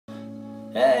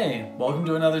Hey, welcome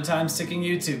to another Times Ticking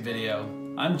YouTube video.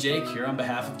 I'm Jake here on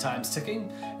behalf of Times Ticking.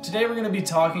 Today we're going to be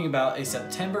talking about a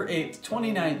September 8th,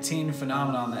 2019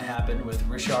 phenomenon that happened with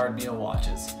Richard Mille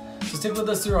watches. So stick with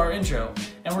us through our intro,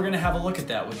 and we're going to have a look at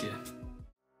that with you.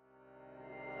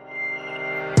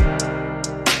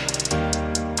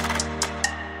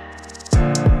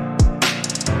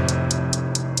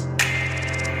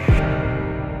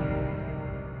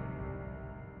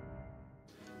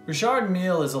 Richard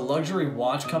Mille is a luxury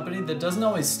watch company that doesn't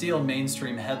always steal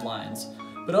mainstream headlines.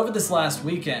 But over this last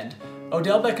weekend,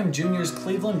 Odell Beckam Jr.'s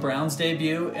Cleveland Browns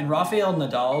debut and Rafael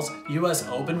Nadal's US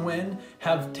Open win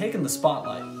have taken the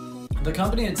spotlight. The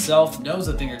company itself knows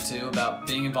a thing or two about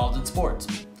being involved in sports.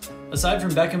 Aside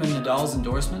from Beckam and Nadal's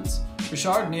endorsements,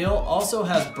 Richard Mille also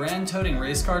has brand-toting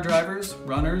race car drivers,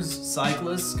 runners,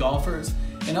 cyclists, golfers,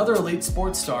 and other elite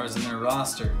sports stars in their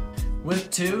roster.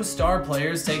 With two star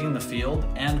players taking the field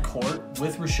and court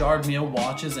with Richard Mille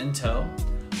watches in tow,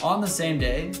 on the same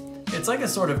day, it's like a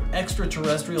sort of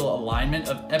extraterrestrial alignment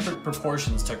of epic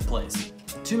proportions took place.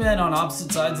 Two men on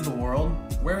opposite sides of the world,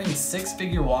 wearing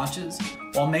six-figure watches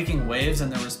while making waves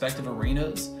in their respective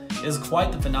arenas, is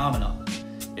quite the phenomenon.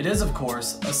 It is, of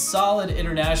course, a solid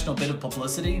international bit of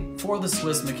publicity for the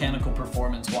Swiss mechanical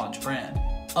performance watch brand.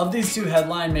 Of these two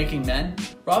headline-making men,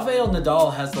 Rafael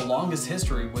Nadal has the longest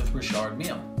history with Richard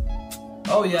Mille.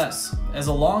 Oh yes, as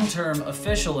a long-term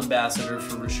official ambassador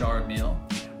for Richard Mille,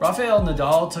 Rafael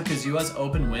Nadal took his US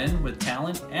Open win with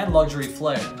talent and luxury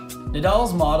flair.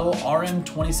 Nadal's model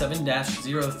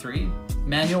RM27-03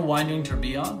 manual winding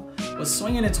tourbillon was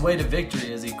swinging its way to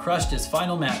victory as he crushed his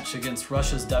final match against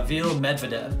Russia's Davil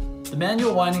Medvedev. The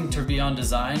manual winding tourbillon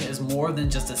design is more than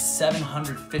just a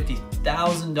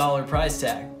 $750,000 price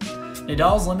tag.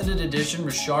 Nadal's limited edition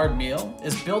Richard Mille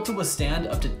is built to withstand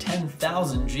up to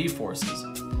 10,000 G-forces.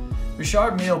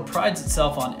 Richard Mille prides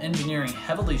itself on engineering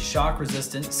heavily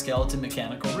shock-resistant skeleton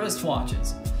mechanical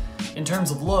wristwatches. In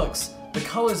terms of looks, the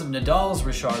colors of Nadal's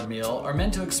Richard Mille are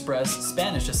meant to express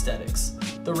Spanish aesthetics,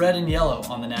 the red and yellow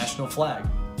on the national flag.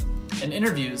 In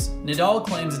interviews, Nadal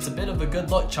claims it's a bit of a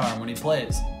good luck charm when he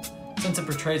plays, since it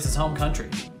portrays his home country.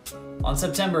 On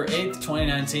September 8th,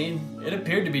 2019, it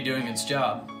appeared to be doing its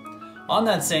job. On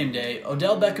that same day,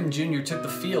 Odell Beckam Jr. took the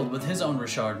field with his own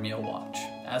Richard Mille watch,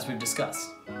 as we've discussed.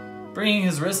 Bringing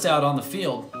his wrist out on the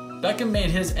field, Beckam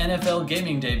made his NFL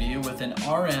gaming debut with an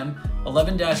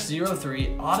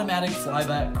RM11-03 automatic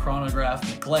flyback chronograph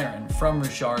McLaren from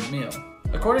Richard Mille.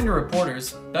 According to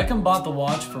reporters, Beckam bought the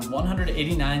watch for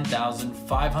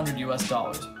 $189,500 US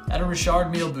at a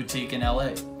Richard Mille boutique in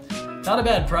LA. Not a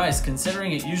bad price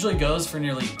considering it usually goes for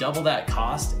nearly double that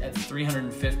cost at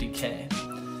 $350K.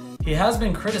 He has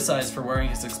been criticized for wearing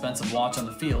his expensive watch on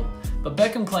the field, but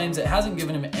Beckam claims it hasn't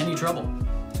given him any trouble.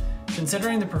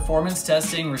 Considering the performance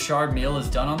testing Richard Mille has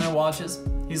done on their watches,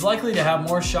 he's likely to have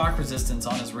more shock resistance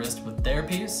on his wrist with their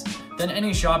piece than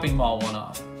any shopping mall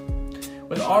one-off.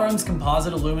 With RM's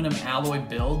composite aluminum alloy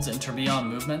builds and tourbillon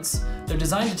movements, they're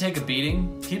designed to take a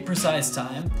beating, keep precise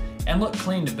time, and look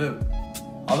clean to boot.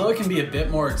 Although it can be a bit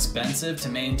more expensive to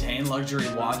maintain luxury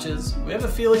watches, we have a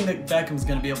feeling that Beckham's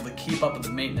going to be able to keep up with the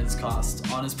maintenance costs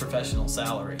on his professional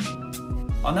salary.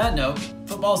 On that note,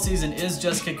 football season is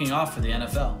just kicking off for the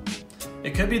NFL.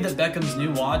 It could be that Beckham's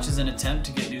new watch is an attempt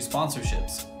to get new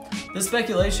sponsorships. This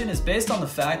speculation is based on the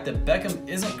fact that Beckam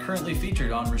isn't currently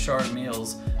featured on Richard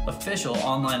Mille's official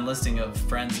online listing of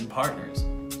friends and partners.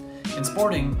 In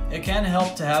sporting, it can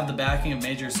help to have the backing of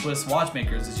major Swiss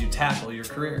watchmakers as you tackle your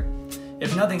career.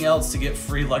 If nothing else, to get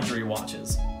free luxury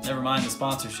watches, never mind the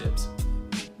sponsorships.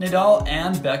 Nadal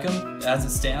and Beckam, as it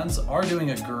stands, are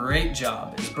doing a great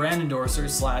job as brand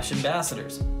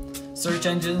endorsers/ambassadors. Search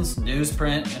engines,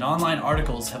 newsprint, and online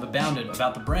articles have abounded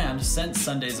about the brand since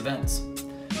Sunday's events.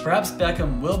 Perhaps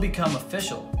Beckam will become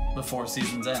official before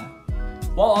season's end.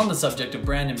 While on the subject of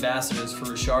brand ambassadors for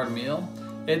Richard Mille,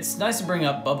 it's nice to bring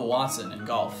up Bubba Watson in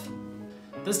golf.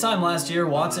 This time last year,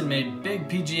 Watson made big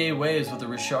PGA waves with the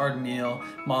Richard Mille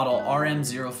model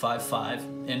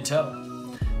RM055 in tow.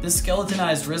 This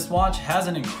skeletonized wristwatch has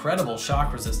an incredible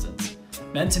shock resistance,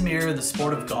 meant to mirror the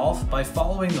sport of golf by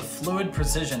following the fluid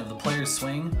precision of the player's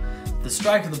swing, the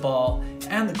strike of the ball,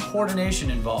 and the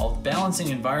coordination involved balancing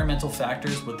environmental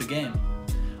factors with the game.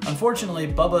 Unfortunately,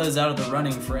 Bubba is out of the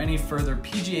running for any further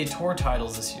PGA Tour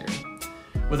titles this year.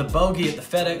 With a bogey at the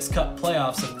FedEx Cup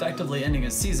playoffs effectively ending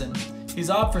his season, he's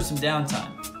opted for some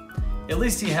downtime. At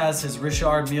least he has his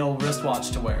Richard Mille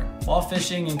wristwatch to wear, while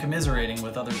fishing and commiserating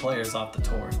with other players off the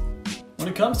tour. When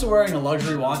it comes to wearing a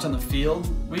luxury watch on the field,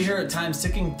 we here at Times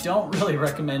Ticking don't really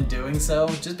recommend doing so,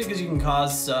 just because you can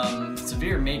cause some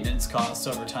severe maintenance costs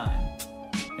over time.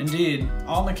 Indeed,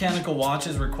 all mechanical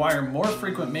watches require more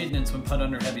frequent maintenance when put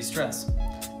under heavy stress.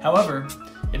 However,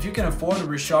 if you can afford a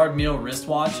Richard Mille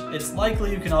wristwatch, it's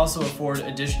likely you can also afford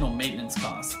additional maintenance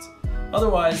costs.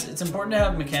 Otherwise, it's important to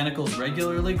have mechanicals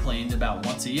regularly cleaned about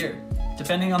once a year,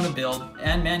 depending on the build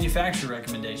and manufacturer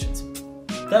recommendations.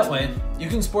 That way, you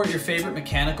can sport your favorite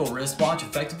mechanical wristwatch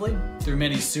effectively through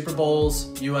many Super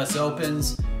Bowls, US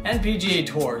Opens, and PGA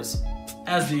Tours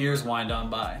as the years wind on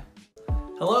by.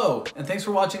 Hello, and thanks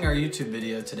for watching our YouTube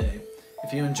video today.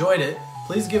 If you enjoyed it,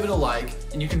 please give it a like,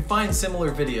 and you can find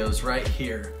similar videos right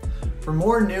here. For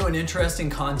more new and interesting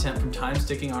content from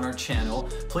Timesticking on our channel,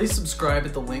 please subscribe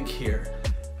at the link here.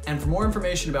 And for more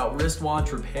information about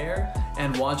wristwatch repair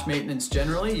and watch maintenance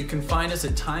generally, you can find us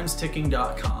at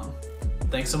timesticking.com.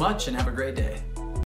 Thanks so much and have a great day.